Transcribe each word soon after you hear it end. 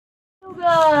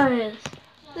Guys,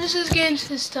 this is Game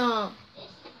System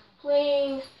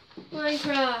playing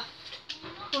Minecraft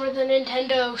for the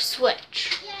Nintendo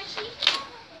Switch.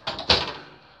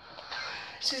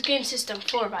 This is Game System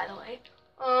 4, by the way.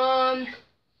 I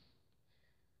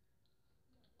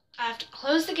have to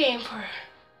close the game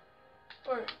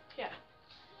yeah.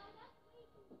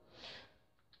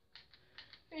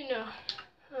 You know.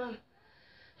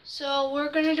 So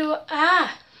we're gonna do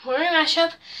we're gonna mash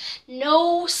up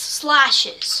no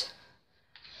slashes.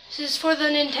 This is for the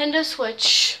Nintendo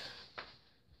Switch.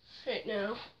 Right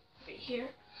now, right here.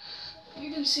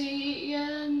 You can see,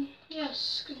 and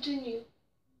yes, continue.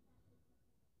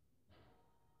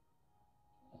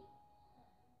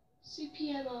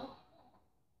 CPMO.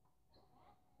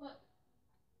 What?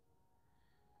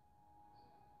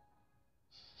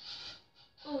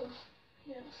 Oh,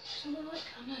 yeah. Someone might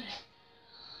come at it.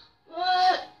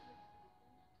 What?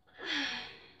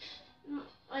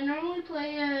 I normally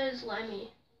play as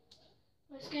Lemmy.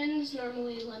 My skin is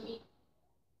normally Lemmy.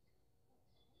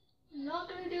 I'm not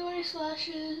gonna do any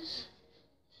slashes.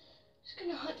 Just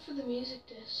gonna hunt for the music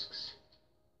discs.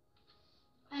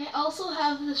 I also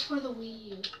have this for the Wii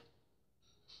U.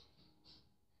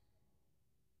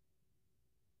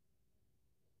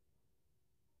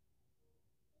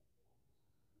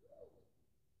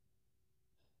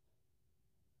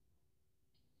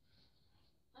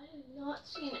 I have not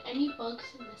seen any bugs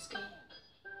in this game.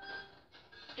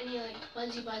 Any like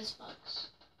buzzy buzz bugs.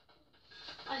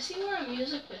 I see where a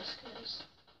music disc is.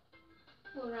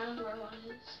 Go around where one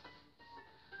is.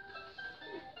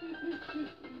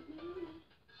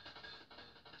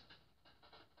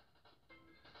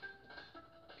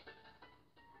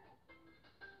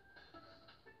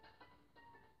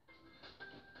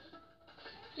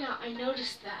 Yeah, I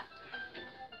noticed that.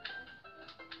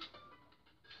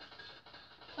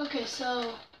 Okay,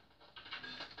 so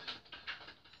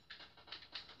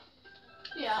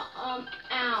yeah,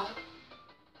 ow.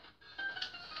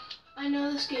 I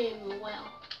know this game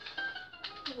well.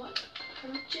 What?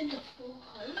 Urchin to full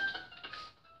heart?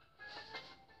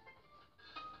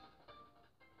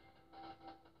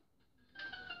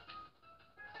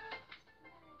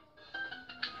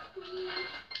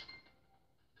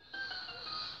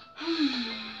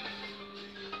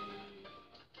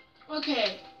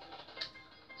 Okay,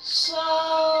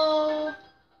 so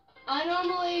I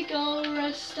normally go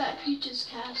rest at Peach's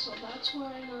Castle. That's where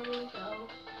I normally go.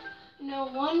 You know,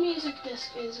 one music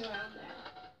disc is around there.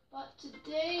 But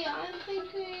today I'm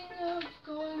thinking of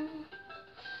going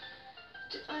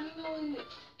to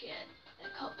get a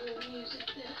couple of music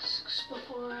discs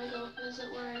before I go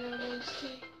visit where I normally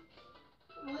stay.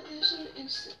 What?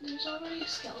 There's already a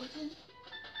skeleton?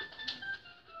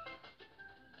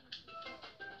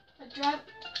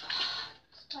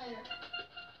 Spider.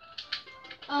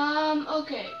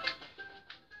 Okay.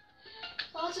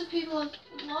 Lots of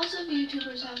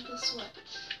YouTubers have the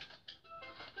Switch.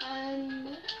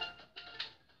 And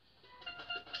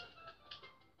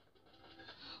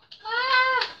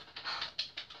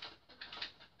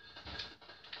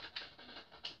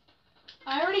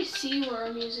I already see where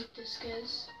a music disc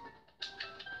is.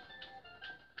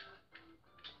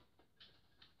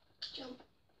 Jump.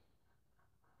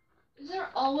 Is there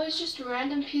always just a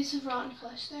random piece of rotten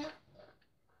flesh there?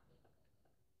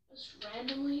 Just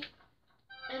randomly?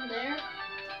 And there?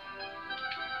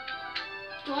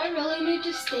 Do I really need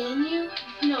to stain you?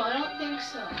 No, I don't think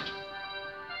so.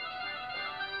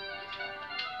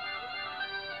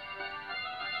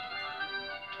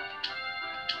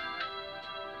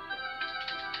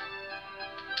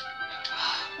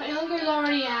 My hunger's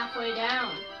already halfway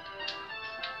down.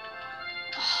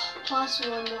 Plus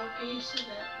one more piece of it.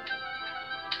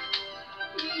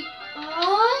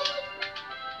 What?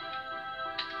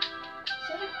 Is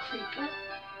that a creeper?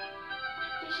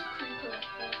 There's a creeper up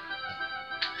there.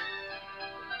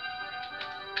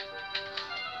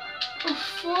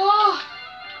 Oh,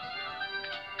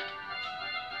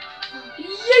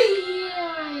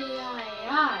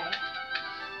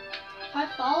 if I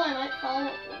fall, I might fall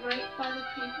right by the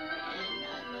creeper and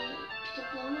I might get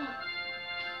blown up.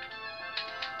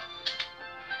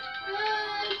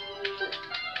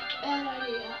 Bad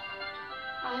idea.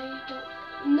 I don't.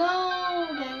 No,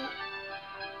 dang it.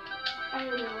 I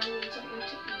really need something to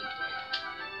eat.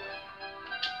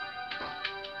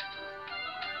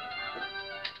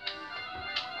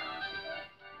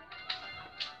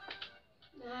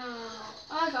 Now,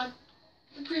 oh god,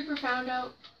 the creeper found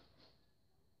out.